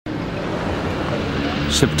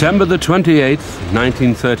September the 28th,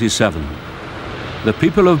 1937. The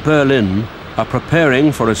people of Berlin are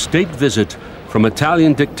preparing for a state visit from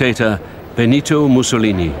Italian dictator Benito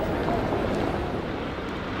Mussolini.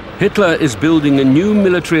 Hitler is building a new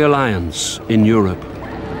military alliance in Europe.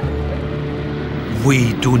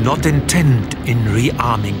 We do not intend in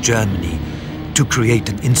rearming Germany to create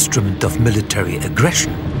an instrument of military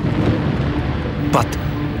aggression, but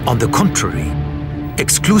on the contrary,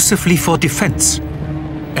 exclusively for defense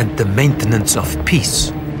and the maintenance of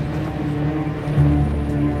peace.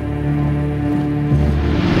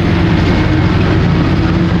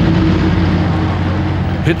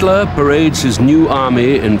 Hitler parades his new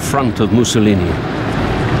army in front of Mussolini.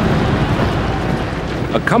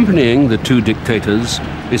 Accompanying the two dictators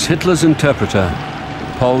is Hitler's interpreter,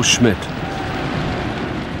 Paul Schmidt.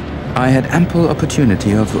 I had ample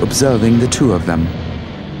opportunity of observing the two of them.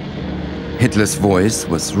 Hitler's voice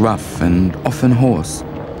was rough and often hoarse.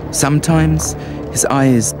 Sometimes his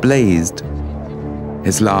eyes blazed.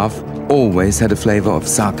 His laugh always had a flavor of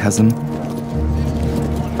sarcasm.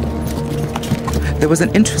 There was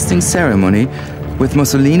an interesting ceremony with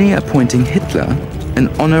Mussolini appointing Hitler an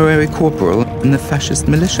honorary corporal in the fascist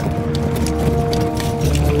militia.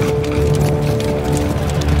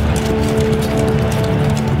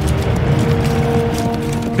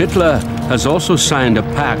 Hitler has also signed a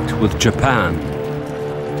pact with Japan.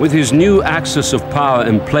 With his new axis of power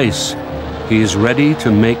in place, he is ready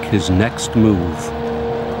to make his next move.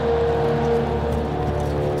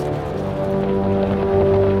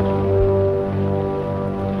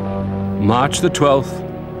 March the 12th,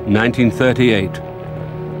 1938.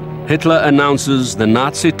 Hitler announces the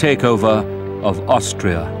Nazi takeover of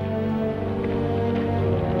Austria.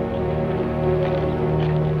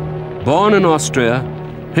 Born in Austria,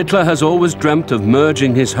 Hitler has always dreamt of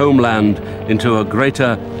merging his homeland into a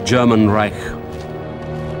greater German Reich.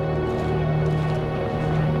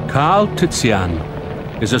 Karl Tizian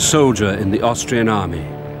is a soldier in the Austrian army.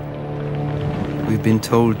 We've been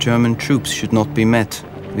told German troops should not be met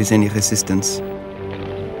with any resistance.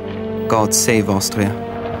 God save Austria.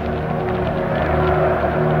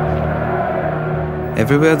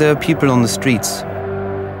 Everywhere there are people on the streets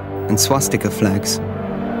and swastika flags.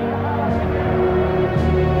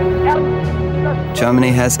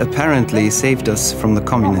 Germany has apparently saved us from the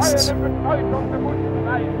communists.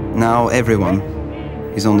 Now everyone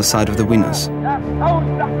is on the side of the winners.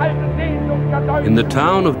 In the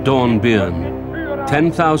town of Dornbirn,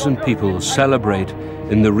 10,000 people celebrate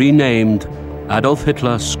in the renamed Adolf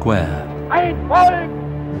Hitler Square. Ein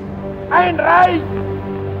Volk, ein Reich,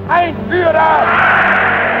 ein Führer!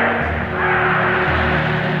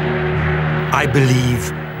 I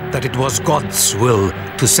believe that it was God's will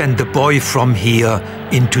to send the boy from here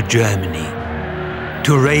into Germany,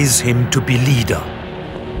 to raise him to be leader,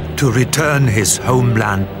 to return his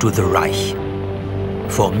homeland to the Reich.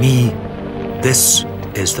 For me, this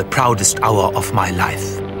is the proudest hour of my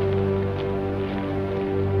life.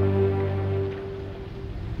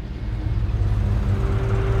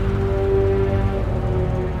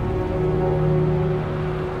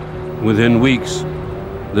 Within weeks,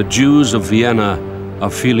 the Jews of Vienna are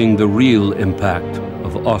feeling the real impact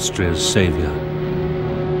of Austria's savior. –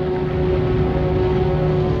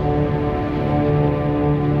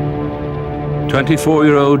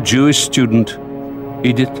 24-year-old Jewish student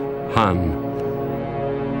Edith Hahn.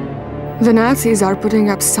 The Nazis are putting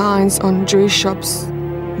up signs on Jewish shops,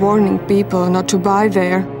 warning people not to buy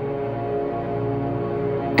there.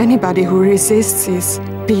 Anybody who resists is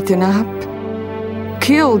beaten up,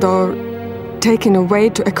 killed or taken away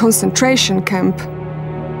to a concentration camp.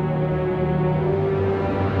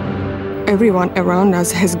 Everyone around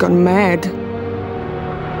us has gone mad.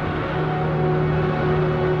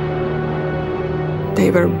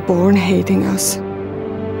 They were born hating us,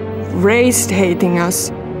 raised hating us,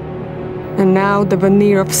 and now the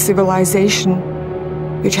veneer of civilization,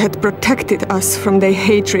 which had protected us from their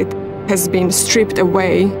hatred, has been stripped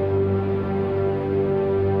away.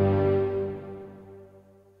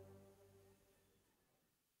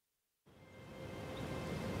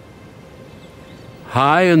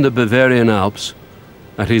 High in the Bavarian Alps,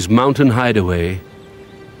 at his mountain hideaway,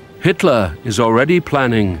 Hitler is already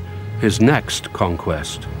planning his next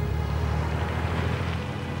conquest.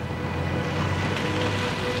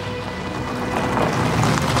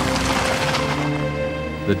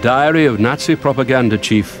 The diary of Nazi propaganda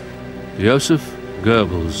chief Joseph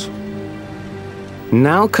Goebbels.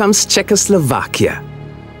 Now comes Czechoslovakia.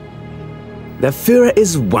 The Führer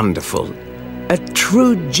is wonderful, a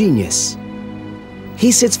true genius.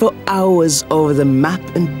 He sits for hours over the map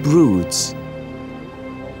and broods.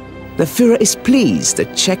 The Führer is pleased the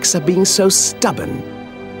Czechs are being so stubborn.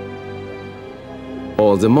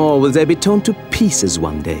 All the more will they be torn to pieces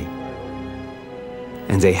one day.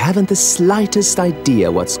 And they haven't the slightest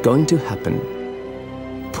idea what's going to happen.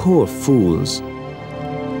 Poor fools.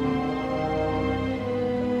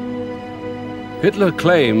 Hitler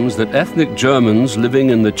claims that ethnic Germans living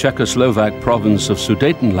in the Czechoslovak province of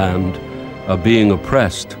Sudetenland are being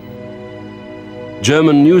oppressed.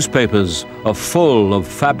 German newspapers are full of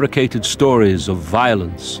fabricated stories of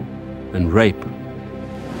violence and rape.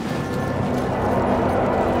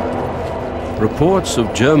 Reports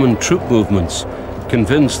of German troop movements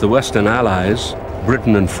convince the Western Allies,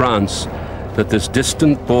 Britain and France, that this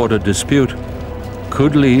distant border dispute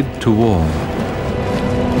could lead to war.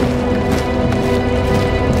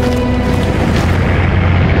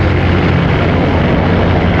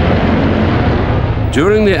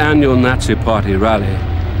 During the annual Nazi Party rally,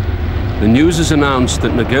 the news is announced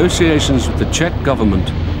that negotiations with the Czech government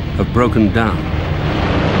have broken down.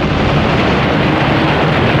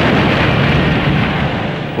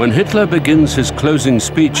 When Hitler begins his closing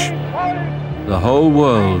speech, the whole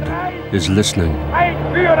world is listening. Ein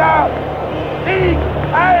Führer! Sieg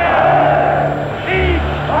heil! Sieg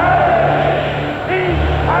heil! Sieg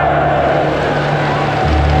heil!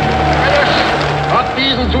 Hat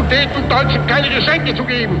diesen Sudetendeutschen keine Geschenke zu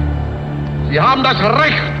geben. Sie haben das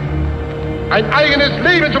Recht, ein eigenes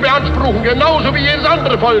Leben zu beanspruchen, genauso wie jedes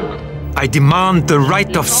andere Volk. I demand the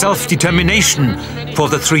right of self-determination for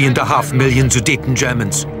the 3.5 million Sudeten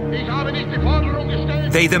Germans.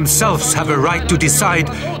 They themselves have a right to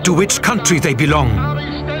decide to which country they belong.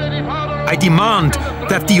 I demand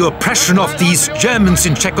that the oppression of these Germans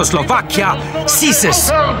in Czechoslovakia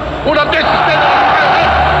ceases.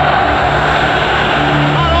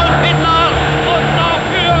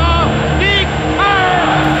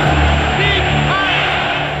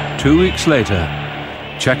 Two weeks later,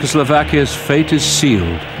 Czechoslovakia's fate is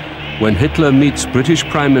sealed when Hitler meets British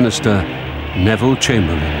Prime Minister Neville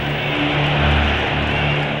Chamberlain.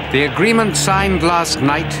 The agreement signed last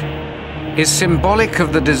night is symbolic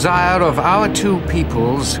of the desire of our two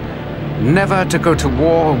peoples never to go to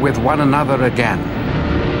war with one another again.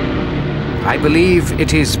 I believe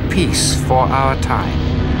it is peace for our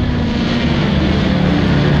time.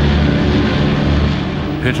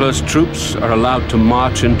 Hitler's troops are allowed to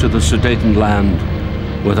march into the Sudetenland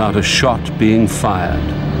without a shot being fired.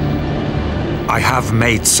 I have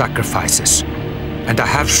made sacrifices, and I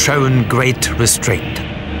have shown great restraint.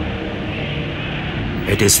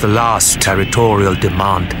 It is the last territorial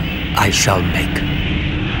demand I shall make.